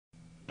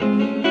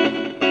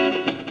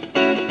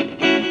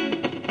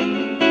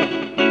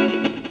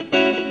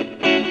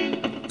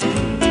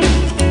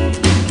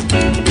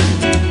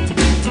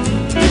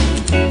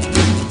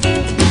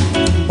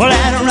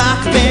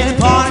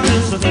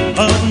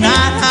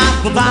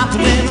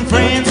boppin' with my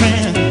friends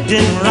and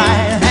getting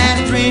right.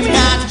 Had a dream,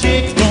 got a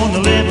chick on the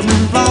living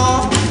room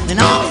floor. And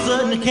all of a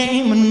sudden there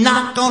came a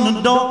knock on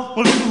the door.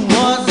 Well, who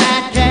was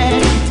that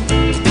cat?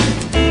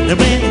 They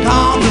went and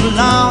called the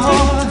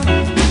Lord.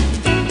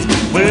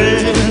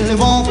 Well, they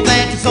won't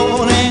think it's so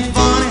ain't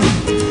funny.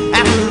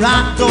 After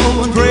I go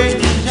and break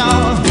his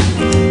jaw,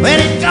 well,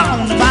 it's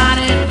gone,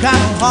 nobody kind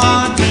of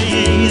hard to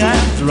eat.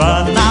 That's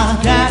right,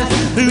 now cat is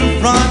who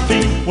front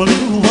feet. Well,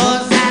 who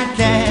was that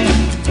cat?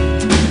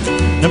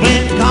 They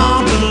went and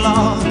called the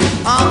Lord.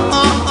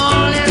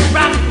 Let's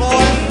rock it,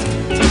 boys.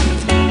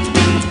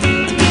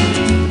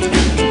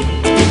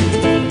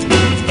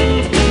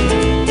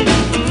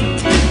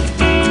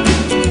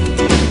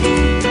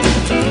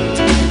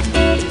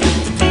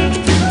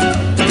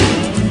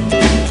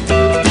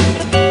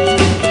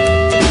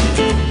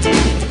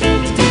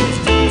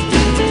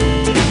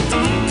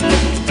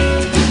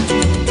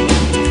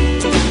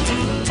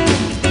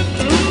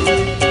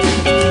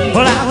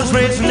 Well, I was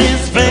racing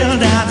this, fell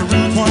down to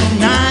Route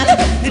 29.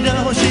 He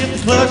double shifted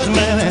the clutch and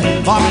left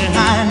me far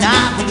behind.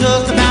 I was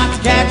just about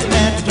to catch him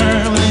at the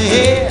turn with the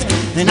head.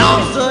 Then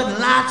all of a sudden,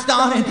 lights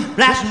started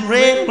flashing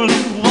red. Well,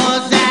 who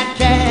was that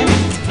cat?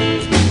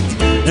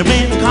 They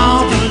went and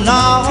called the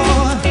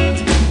Lord.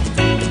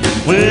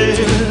 Well,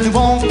 he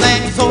won't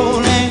think his soul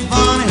ain't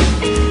funny.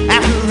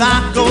 After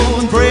I go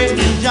and break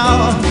his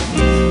jaw,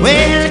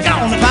 well, they're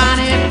gonna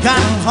find it kind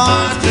of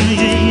hard to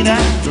eat.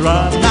 After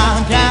right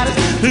now, cat is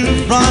who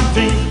front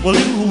feet. Well,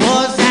 who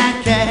was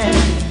that cat?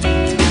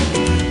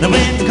 They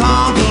went and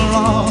called the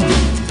Lord.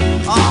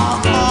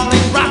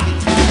 Let's rock it.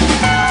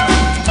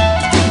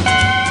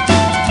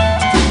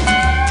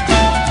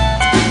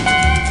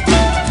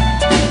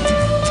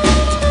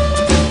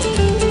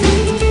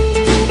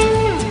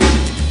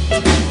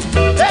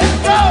 Let's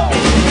go!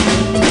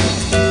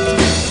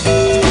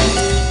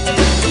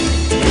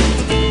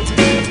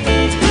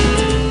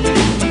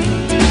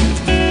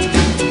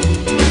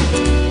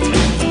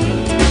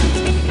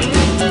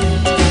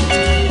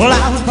 Well, I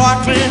was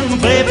parked with my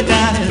baby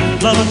down in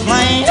Lover's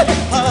Lane,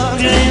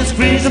 hugging and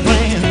squeezing,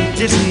 playing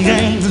kissin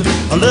games.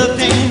 I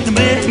looked in the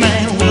mirror,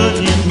 man,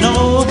 wouldn't you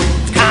know?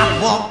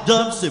 Cop walked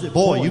up and said,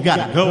 boy, you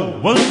gotta go.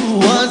 Well, who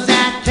was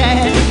that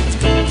cat?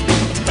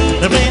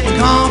 They went and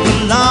called the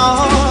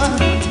Lord.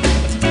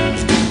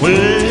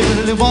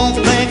 Well, they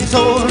won't think his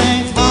soul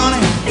ain't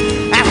funny.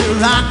 After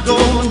I go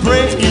and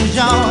break his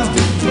jaw,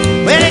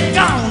 well, it's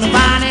gonna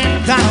find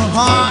it kind of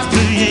hard to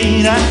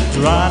eat.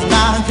 After I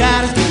now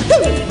got his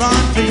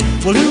front feet.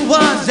 Well, who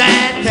was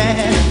that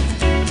cat?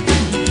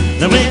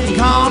 They went and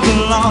called the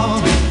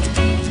Lord.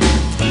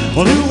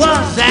 Well, who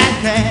was that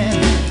cat?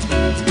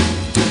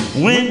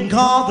 Went and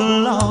called the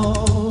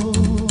Lord.